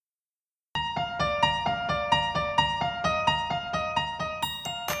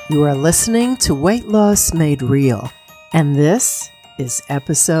You are listening to Weight Loss Made Real, and this is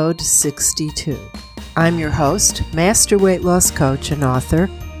episode 62. I'm your host, Master Weight Loss Coach and author,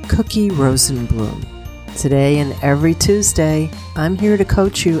 Cookie Rosenblum. Today and every Tuesday, I'm here to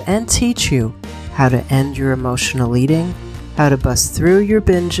coach you and teach you how to end your emotional eating, how to bust through your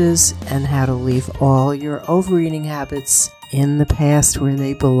binges, and how to leave all your overeating habits in the past where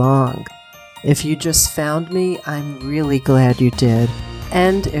they belong. If you just found me, I'm really glad you did.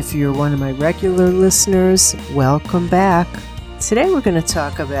 And if you're one of my regular listeners, welcome back. Today we're going to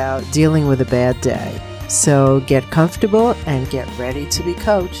talk about dealing with a bad day. So get comfortable and get ready to be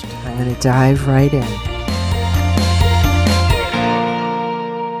coached. I'm going to dive right in.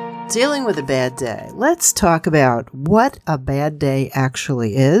 Dealing with a bad day. Let's talk about what a bad day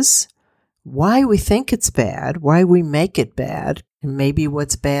actually is, why we think it's bad, why we make it bad, and maybe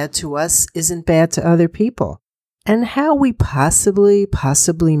what's bad to us isn't bad to other people. And how we possibly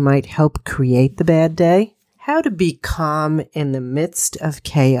might help create the bad day, how to be calm in the midst of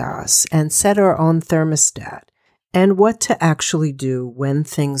chaos and set our own thermostat, and what to actually do when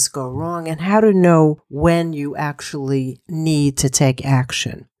things go wrong, and how to know when you actually need to take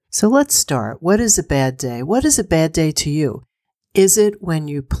action. So let's start. What is a bad day? What is a bad day to you? Is it when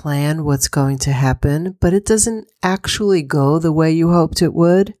you plan what's going to happen, but it doesn't actually go the way you hoped it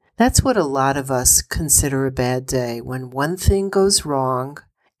would? That's what a lot of us consider a bad day, when one thing goes wrong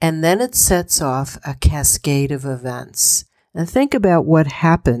and then it sets off a cascade of events. And think about what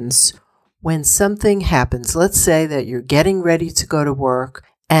happens when something happens. Let's say that you're getting ready to go to work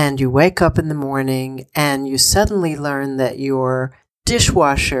and you wake up in the morning and you suddenly learn that your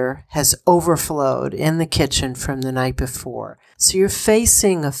dishwasher has overflowed in the kitchen from the night before. So you're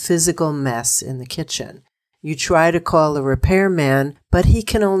facing a physical mess in the kitchen. You try to call a repairman, but he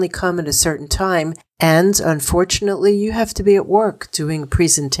can only come at a certain time, and unfortunately, you have to be at work doing a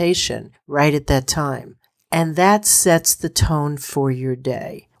presentation right at that time. And that sets the tone for your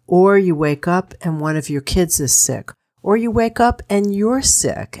day. Or you wake up and one of your kids is sick. Or you wake up and you're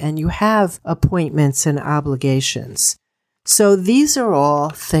sick and you have appointments and obligations. So these are all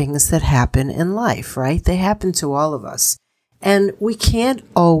things that happen in life, right? They happen to all of us. And we can't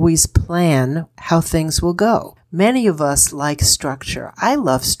always plan how things will go. Many of us like structure. I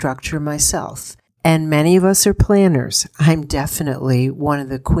love structure myself. And many of us are planners. I'm definitely one of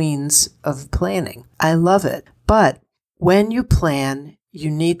the queens of planning. I love it. But when you plan, you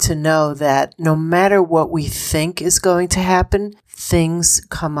need to know that no matter what we think is going to happen, things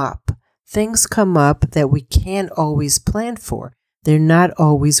come up. Things come up that we can't always plan for. They're not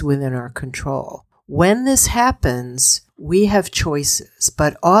always within our control. When this happens, we have choices,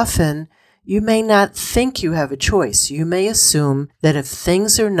 but often you may not think you have a choice. You may assume that if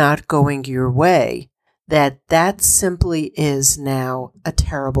things are not going your way, that simply is now a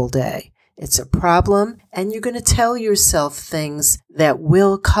terrible day. It's a problem, and you're going to tell yourself things that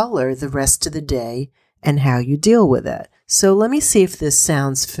will color the rest of the day and how you deal with it. So let me see if this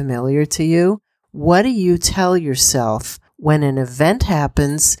sounds familiar to you. What do you tell yourself when an event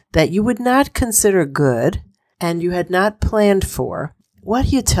happens that you would not consider good and you had not planned for? What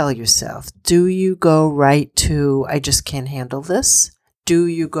do you tell yourself? Do you go right to, I just can't handle this? Do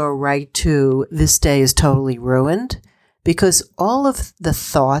you go right to, this day is totally ruined? Because all of the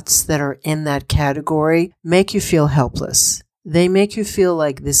thoughts that are in that category make you feel helpless. They make you feel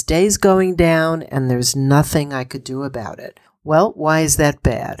like this day's going down and there's nothing I could do about it. Well, why is that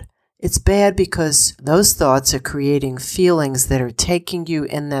bad? It's bad because those thoughts are creating feelings that are taking you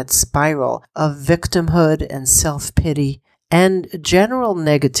in that spiral of victimhood and self-pity and general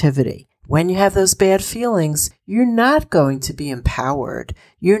negativity. When you have those bad feelings, you're not going to be empowered.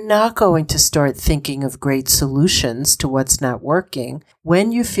 You're not going to start thinking of great solutions to what's not working.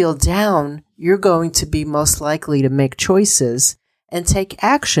 When you feel down, you're going to be most likely to make choices and take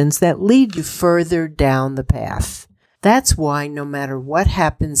actions that lead you further down the path. That's why no matter what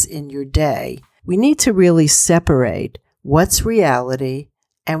happens in your day, we need to really separate what's reality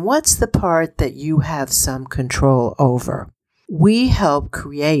and what's the part that you have some control over. We help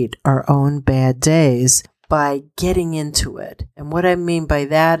create our own bad days by getting into it. And what I mean by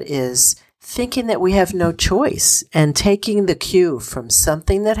that is thinking that we have no choice and taking the cue from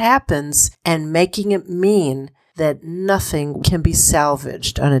something that happens and making it mean that nothing can be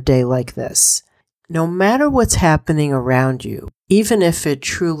salvaged on a day like this. No matter what's happening around you, even if it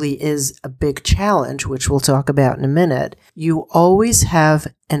truly is a big challenge, which we'll talk about in a minute, you always have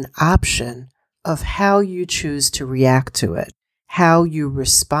an option of how you choose to react to it, how you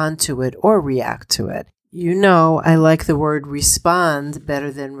respond to it or react to it. You know, I like the word respond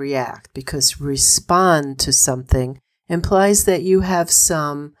better than react, because respond to something implies that you have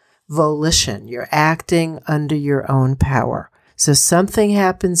some volition. You're acting under your own power. So something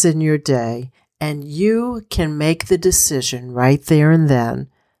happens in your day, and you can make the decision right there and then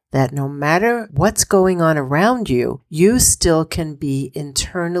that no matter what's going on around you, you still can be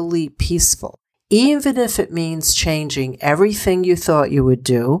internally peaceful. Even if it means changing everything you thought you would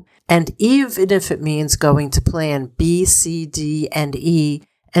do, and even if it means going to plan B, C, D, and E,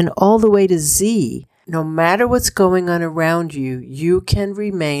 and all the way to Z, no matter what's going on around you, you can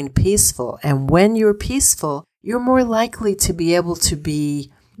remain peaceful. And when you're peaceful, you're more likely to be able to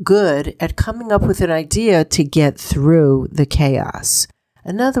be good at coming up with an idea to get through the chaos.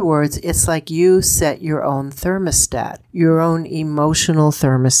 In other words, it's like you set your own thermostat, your own emotional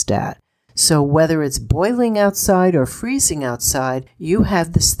thermostat. So whether it's boiling outside or freezing outside, you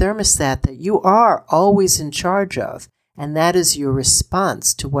have this thermostat that you are always in charge of. And that is your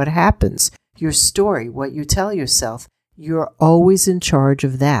response to what happens, your story, what you tell yourself. You're always in charge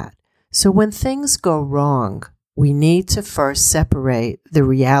of that. So when things go wrong, we need to first separate the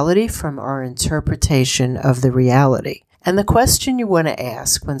reality from our interpretation of the reality. And the question you want to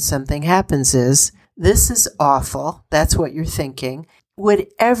ask when something happens is, this is awful. That's what you're thinking. Would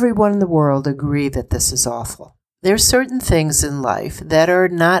everyone in the world agree that this is awful? There are certain things in life that are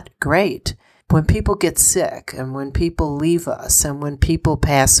not great. When people get sick and when people leave us and when people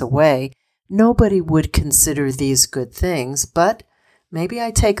pass away, nobody would consider these good things, but maybe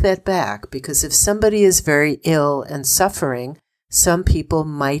I take that back, because if somebody is very ill and suffering, some people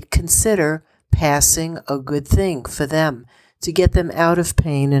might consider passing a good thing for them to get them out of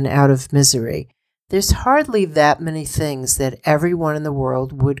pain and out of misery. There's hardly that many things that everyone in the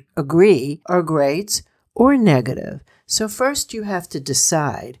world would agree are great or negative. So first you have to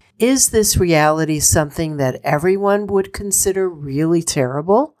decide, is this reality something that everyone would consider really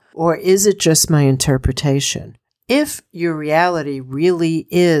terrible, or is it just my interpretation? If your reality really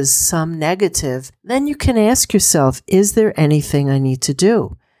is some negative, then you can ask yourself, is there anything I need to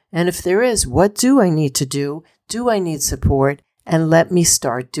do? And if there is, what do I need to do? Do I need support? And let me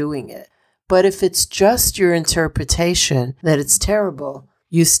start doing it. But if it's just your interpretation that it's terrible,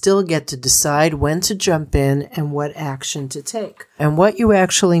 you still get to decide when to jump in and what action to take. And what you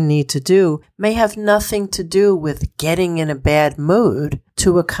actually need to do may have nothing to do with getting in a bad mood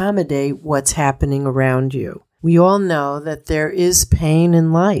to accommodate what's happening around you. We all know that there is pain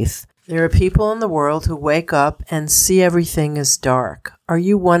in life. There are people in the world who wake up and see everything as dark. Are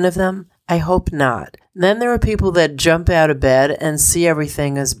you one of them? I hope not. Then there are people that jump out of bed and see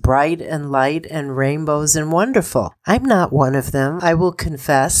everything as bright and light and rainbows and wonderful. I'm not one of them, I will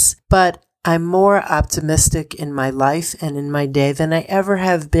confess, but I'm more optimistic in my life and in my day than I ever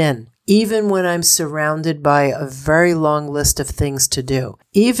have been. Even when I'm surrounded by a very long list of things to do.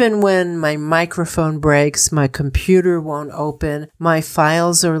 Even when my microphone breaks, my computer won't open, my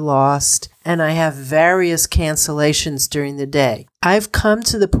files are lost, and I have various cancellations during the day. I've come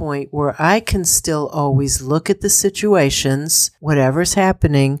to the point where I can still always look at the situations, whatever's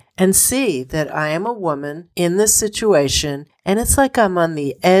happening, and see that I am a woman in this situation, and it's like I'm on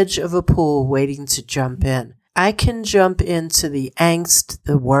the edge of a pool waiting to jump in. I can jump into the angst,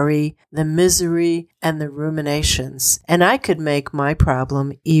 the worry, the misery, and the ruminations, and I could make my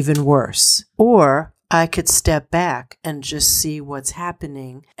problem even worse. Or I could step back and just see what's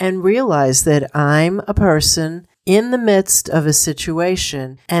happening and realize that I'm a person in the midst of a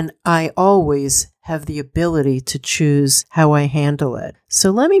situation, and I always have the ability to choose how I handle it.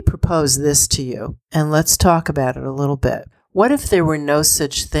 So let me propose this to you, and let's talk about it a little bit. What if there were no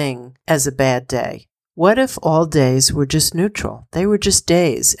such thing as a bad day? What if all days were just neutral? They were just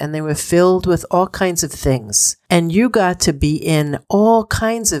days, and they were filled with all kinds of things. And you got to be in all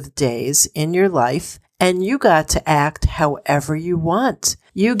kinds of days in your life, and you got to act however you want.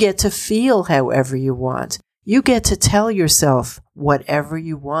 You get to feel however you want. You get to tell yourself whatever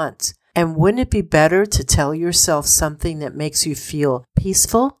you want. And wouldn't it be better to tell yourself something that makes you feel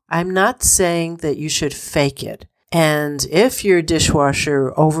peaceful? I'm not saying that you should fake it. And if your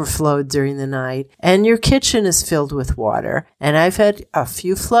dishwasher overflowed during the night and your kitchen is filled with water, and I've had a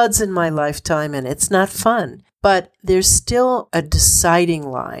few floods in my lifetime and it's not fun, but there's still a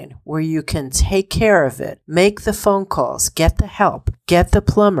deciding line where you can take care of it, make the phone calls, get the help, get the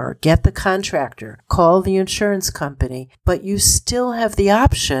plumber, get the contractor, call the insurance company, but you still have the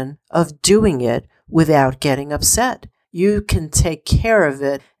option of doing it without getting upset. You can take care of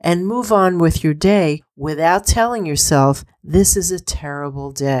it and move on with your day without telling yourself, this is a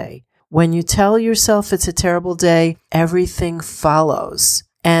terrible day. When you tell yourself it's a terrible day, everything follows.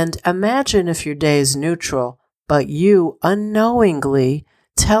 And imagine if your day is neutral, but you unknowingly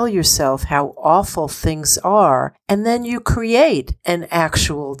tell yourself how awful things are, and then you create an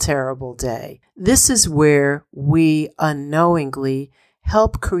actual terrible day. This is where we unknowingly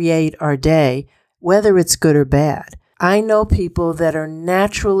help create our day, whether it's good or bad. I know people that are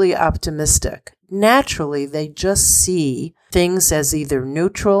naturally optimistic. Naturally, they just see things as either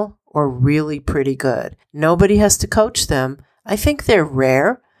neutral or really pretty good. Nobody has to coach them. I think they're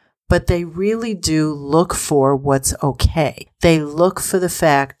rare, but they really do look for what's okay. They look for the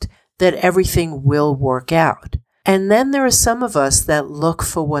fact that everything will work out. And then there are some of us that look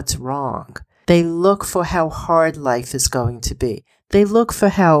for what's wrong. They look for how hard life is going to be. They look for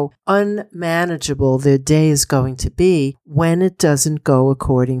how unmanageable their day is going to be when it doesn't go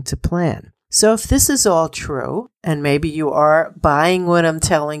according to plan. So if this is all true, and maybe you are buying what I'm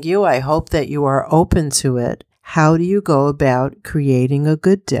telling you, I hope that you are open to it. How do you go about creating a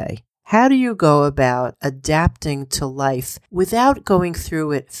good day? How do you go about adapting to life without going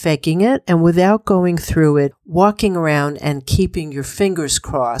through it faking it, and without going through it walking around and keeping your fingers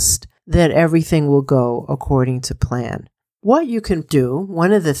crossed that everything will go according to plan? What you can do,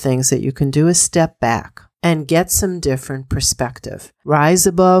 one of the things that you can do, is step back and get some different perspective. Rise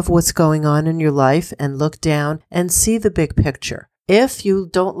above what's going on in your life and look down and see the big picture. If you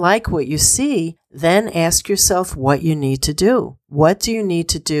don't like what you see, then ask yourself what you need to do. What do you need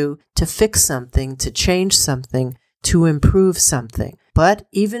to do to fix something, to change something, to improve something? But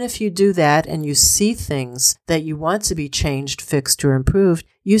even if you do that and you see things that you want to be changed, fixed, or improved,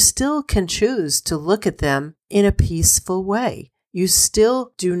 you still can choose to look at them in a peaceful way. You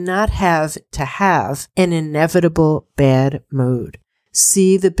still do not have to have an inevitable bad mood.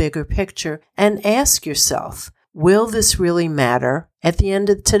 See the bigger picture and ask yourself, will this really matter at the end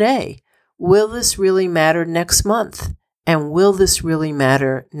of today? Will this really matter next month? And will this really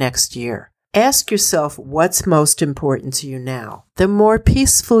matter next year? Ask yourself what's most important to you now. The more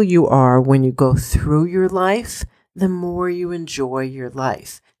peaceful you are when you go through your life, the more you enjoy your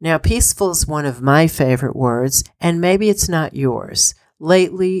life. Now, peaceful is one of my favorite words, and maybe it's not yours.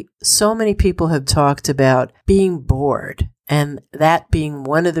 Lately, so many people have talked about being bored, and that being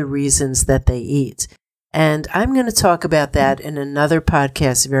one of the reasons that they eat. And I'm going to talk about that in another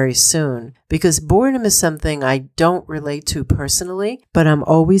podcast very soon, because boredom is something I don't relate to personally, but I'm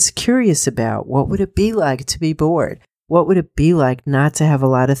always curious about. What would it be like to be bored? What would it be like not to have a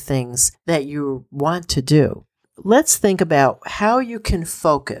lot of things that you want to do? Let's think about how you can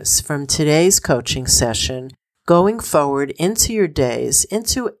focus from today's coaching session going forward into your days,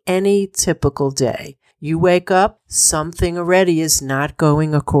 into any typical day. You wake up, something already is not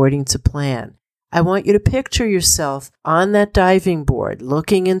going according to plan. I want you to picture yourself on that diving board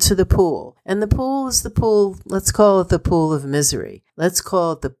looking into the pool. And the pool is the pool, let's call it the pool of misery. Let's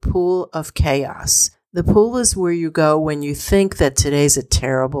call it the pool of chaos. The pool is where you go when you think that today's a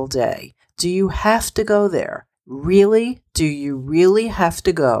terrible day. Do you have to go there? Really? Do you really have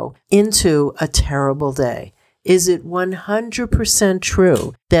to go into a terrible day? Is it 100%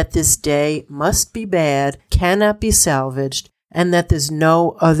 true that this day must be bad, cannot be salvaged, and that there's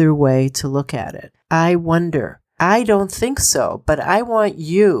no other way to look at it? I wonder. I don't think so, but I want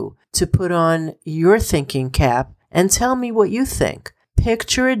you to put on your thinking cap and tell me what you think.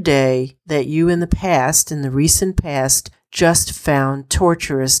 Picture a day that you in the recent past, just found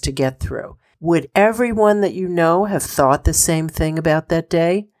torturous to get through. Would everyone that you know have thought the same thing about that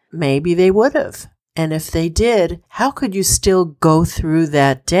day? Maybe they would have. And if they did, how could you still go through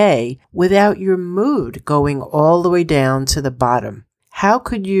that day without your mood going all the way down to the bottom? How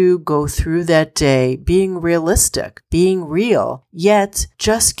could you go through that day being realistic, being real, yet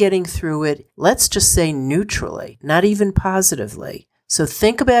just getting through it, let's just say neutrally, not even positively? So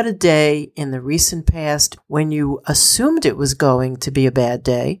think about a day in the recent past when you assumed it was going to be a bad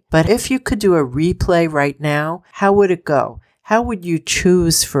day. But if you could do a replay right now, how would it go? How would you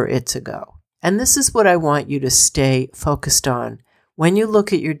choose for it to go? And this is what I want you to stay focused on. When you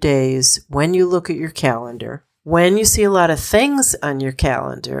look at your days, when you look at your calendar, when you see a lot of things on your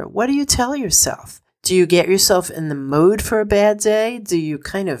calendar, what do you tell yourself? Do you get yourself in the mood for a bad day? Do you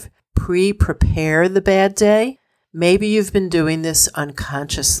kind of pre-prepare the bad day? Maybe you've been doing this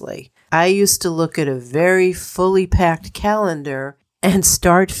unconsciously. I used to look at a very fully packed calendar and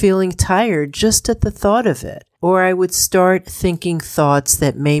start feeling tired just at the thought of it. Or I would start thinking thoughts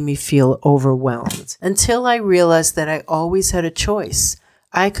that made me feel overwhelmed until I realized that I always had a choice.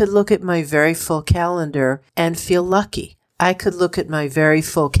 I could look at my very full calendar and feel lucky. I could look at my very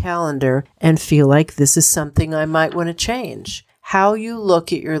full calendar and feel like this is something I might want to change. How you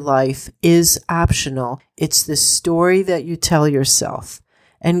look at your life is optional. It's the story that you tell yourself.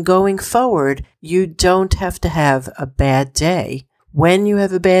 And going forward, you don't have to have a bad day. When you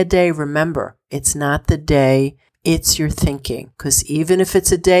have a bad day, remember, it's not the day, it's your thinking. Because even if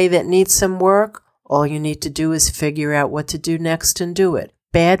it's a day that needs some work, all you need to do is figure out what to do next and do it.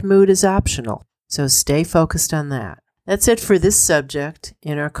 Bad mood is optional, so stay focused on that. That's it for this subject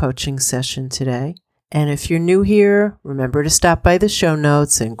in our coaching session today. And if you're new here, remember to stop by the show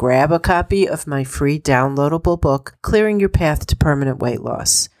notes and grab a copy of my free downloadable book, Clearing Your Path to Permanent Weight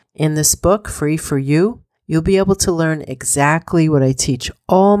Loss. In this book, free for you, you'll be able to learn exactly what I teach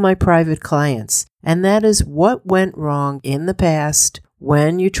all my private clients, and that is what went wrong in the past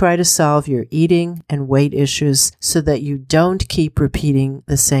when you try to solve your eating and weight issues so that you don't keep repeating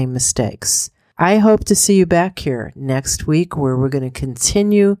the same mistakes. I hope to see you back here next week, where we're going to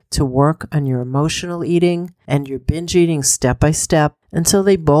continue to work on your emotional eating and your binge eating step by step until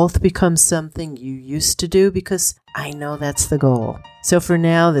they both become something you used to do, because I know that's the goal. So for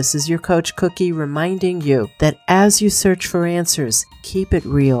now, this is your Coach Cookie reminding you that as you search for answers, keep it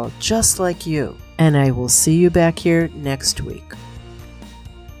real, just like you. And I will see you back here next week.